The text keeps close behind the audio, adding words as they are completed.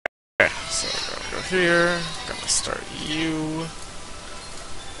Okay, so I'm gonna go here, gonna start you.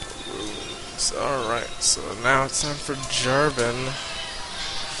 Alright, so now it's time for Jarvan.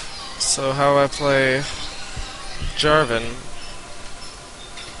 So how I play Jarvan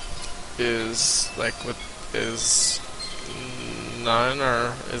is is 9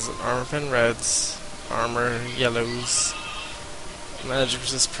 is armor pen reds, armor yellows, magic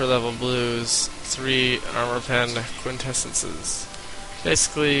resist per level blues, 3 armor pen quintessences.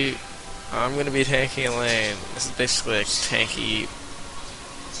 Basically, I'm gonna be tanking a lane. This is basically like tanky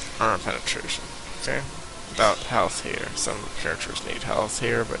armor penetration. Okay? Without health here. Some characters need health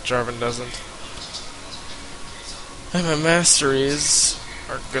here, but Jarvan doesn't. And my masteries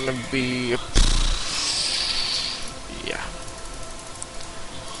are gonna be... yeah.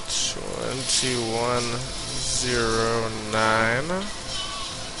 2109.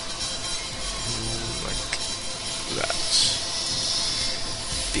 Like that.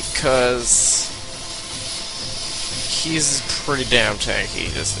 Because he's pretty damn tanky,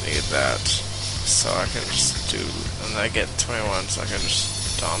 he doesn't need that. So I can just do, and I get 21, so I can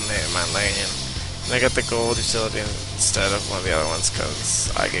just dominate my lane. And I get the gold utility instead of one of the other ones,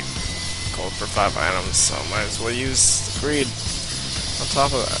 because I get gold for 5 items, so I might as well use the greed on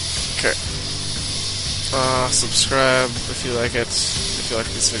top of that. Okay. Subscribe if you like it. If you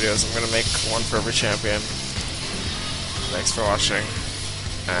like these videos, I'm gonna make one for every champion. Thanks for watching,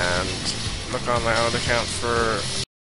 and look on my own account for